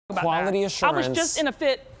Quality assurance. I was just in a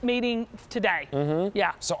fit meeting today.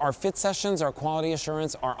 Yeah. So our fit sessions, our quality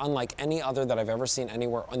assurance are unlike any other that I've ever seen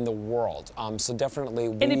anywhere in the world. So definitely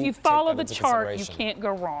we And if you take follow that the into chart, you consideration. can't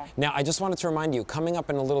go wrong. Now, I just wanted to remind you, coming up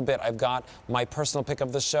in a little bit, I've got my personal pick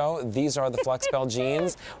of the show. These are the Flex Belle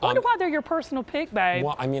jeans. Wonder why they're your personal pick, babe.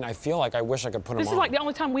 Well, I mean, I feel like I wish I could put them on. This is like the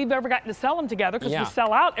only time we've ever gotten to sell them together because Yeah. we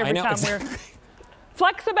sell out every time we're...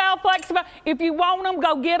 Flex-a-Belle, Flex-a-Belle. If you want them,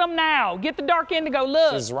 go get them now. Get the dark indigo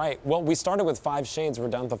look. She's right. Well, we started with 5 shades. We're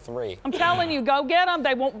down to 3. I'm telling you, go get them.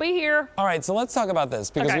 They won't be here. All right, so let's talk about this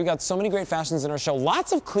because we got so many great fashions in our show.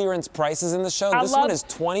 Lots of clearance prices in the show. This one is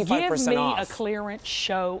 25% off. Give me a clearance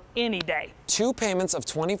show any day. 2 payments of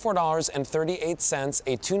 $24.38.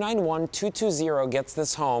 A $291-$220 gets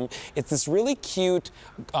this home. It's this really cute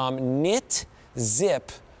knit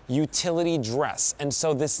zip utility dress. And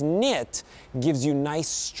so this knit gives you nice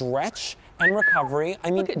stretch and recovery. I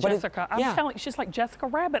mean, look at Jessica. I'm telling you, she's like Jessica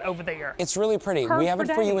Rabbit over there. It's really pretty. We have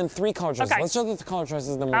it for you in 3 color choices. Let's show the color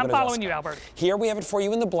choices, then we'll I'm following you, Albert. Here we have it for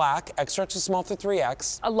you in the black, extra extra small through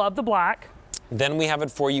 3X. I love the black. Then we have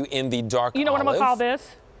it for you in the dark olive. You know what I'm gonna call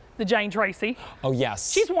this? The Jane Tracy. Oh,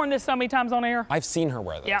 yes. She's worn this so many times on air. I've seen her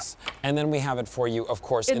wear this. Yep. And then we have it for you, of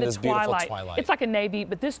course, in this beautiful twilight. It's like a navy,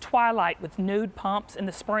 but this twilight with nude pumps in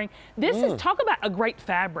the spring. This is, talk about a great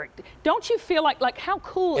fabric. Don't you feel like how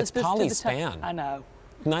cool is this? It's polyspan. I know.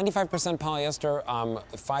 95% polyester, 5%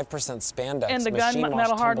 spandex, and the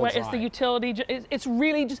gunmetal hardware. It's the utility. It's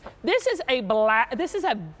really just. This is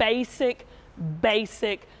a basic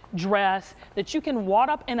dress that you can wad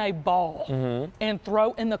up in a ball and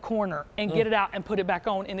throw in the corner and get it out and put it back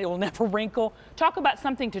on, and it will never wrinkle. Talk about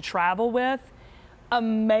something to travel with.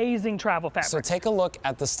 Amazing travel fabric. So take a look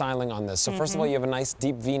at the styling on this. So first of all, you have a nice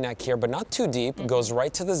deep V-neck here, but not too deep. It goes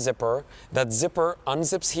right to the zipper. That zipper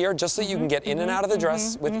unzips here just so you can get in and out of the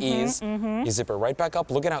dress with ease. You zip it right back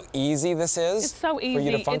up. Look at how easy this is. It's so easy for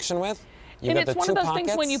you to function with. And it's one of those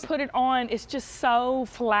things when you put it on, it's just so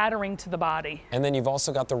flattering to the body. And then you've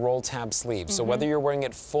also got the roll tab sleeve. So whether you're wearing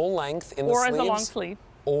it full length in the sleeves, or as a long sleeve,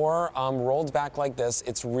 or rolled back like this,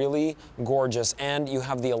 it's really gorgeous. And you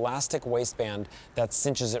have the elastic waistband that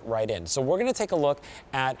cinches it right in. So we're gonna take a look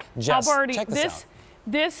at Jess. Alberti, check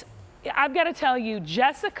this out. I've got to tell you,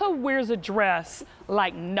 Jessica wears a dress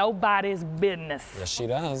like nobody's business. Yes, she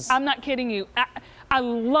does. I'm not kidding you. I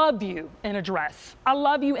love you in a dress. I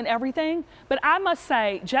love you in everything, but I must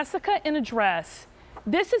say, Jessica in a dress,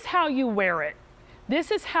 this is how you wear it. This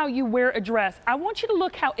is how you wear a dress. I want you to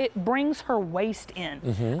look how it brings her waist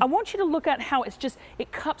in. I want you to look at how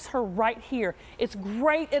it cups her right here. It's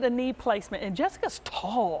great at a knee placement, and Jessica's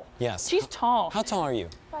tall. Yes. She's tall. How tall are you?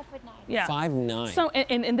 5'9". Yeah. 5'9". So,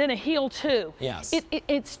 and then a heel too. Yes.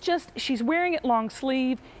 It's just, she's wearing it long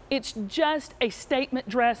sleeve. It's just a statement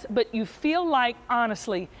dress, but you feel like,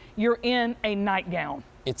 honestly, you're in a nightgown.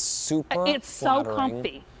 It's super It's so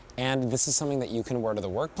comfy. And this is something that you can wear to the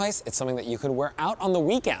workplace. It's something that you could wear out on the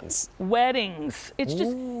weekends. Weddings. It's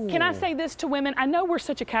just, can I say this to women? I know we're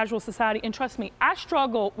such a casual society, and trust me, I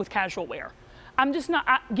struggle with casual wear. I'm just not,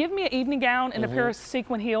 give me an evening gown and a pair of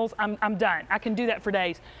sequin heels, I'm done. I can do that for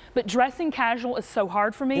days. But dressing casual is so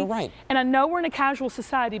hard for me. You're right. And I know we're in a casual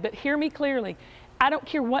society, but hear me clearly. I don't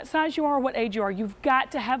care what size you are or what age you are, you've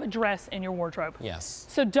got to have a dress in your wardrobe. Yes.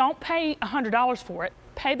 So don't pay $100 for it.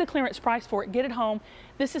 Pay the clearance price for it. Get it home.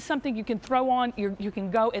 This is something you can throw on. You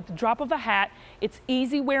can go at the drop of a hat. It's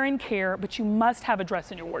easy wear and care, but you must have a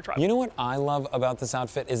dress in your wardrobe. You know what I love about this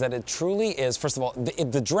outfit is that it truly is, first of all,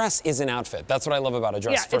 the dress is an outfit. That's what I love about a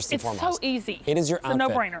dress, first and foremost. It's so easy. It is your outfit. It's a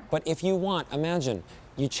no-brainer. But if you want, imagine,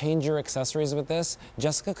 you change your accessories with this.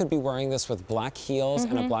 Jessica could be wearing this with black heels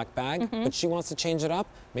and a black bag, but she wants to change it up.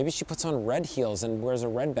 Maybe she puts on red heels and wears a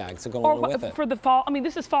red bag to go along with it. For the fall, I mean,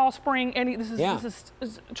 this is fall, spring, this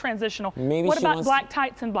is transitional. Maybe what about black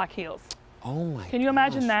tights and black heels? Oh my Can you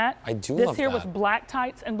imagine that? I do this love here that. with black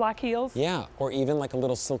tights and black heels? Yeah, or even like a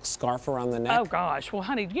little silk scarf around the neck. Oh gosh, well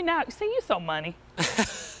honey, you so money.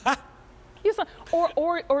 Or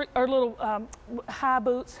little high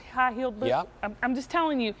boots, high-heeled boots. Yep. I'm just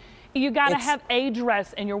telling you, you gotta have a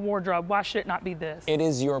dress in your wardrobe. Why should it not be this? It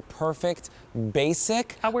is your perfect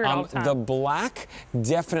basic. I wear it all the time. The black,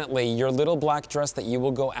 definitely your little black dress that you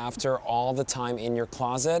will go after all the time in your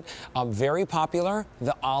closet. Very popular.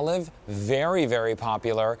 The olive, very, very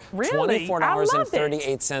popular. Really?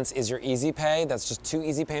 $24.38 is your easy pay. That's just 2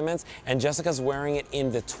 easy payments. And Jessica's wearing it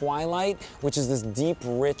in the twilight, which is this deep,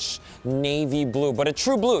 rich navy blue, but a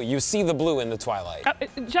true blue. You see the blue in the twilight.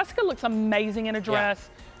 Jessica looks amazing in a dress.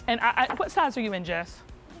 Yeah. And what size are you in, Jess?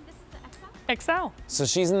 I think this is the XL. XL. So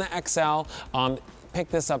she's in the XL. pick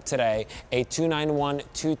this up today, a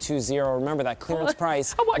 $291,220. Remember that clearance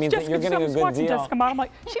price I watched means that you're Jessica, getting a good deal. Jessica come out, I'm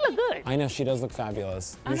like, she look good. I know, she does look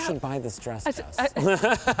fabulous. You should buy this dress, Jess.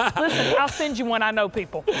 Listen, I'll send you one. I know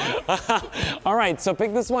people. All right, so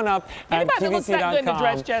pick this one up at Anybody that looks that good in a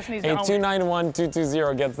dress, QVC.com. Jess needs to A own it.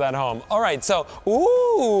 $291,220 gets that home. All right, so,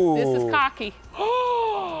 ooh. This is cocky.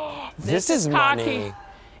 This is cocky. money.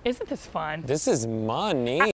 Isn't this fun? This is money.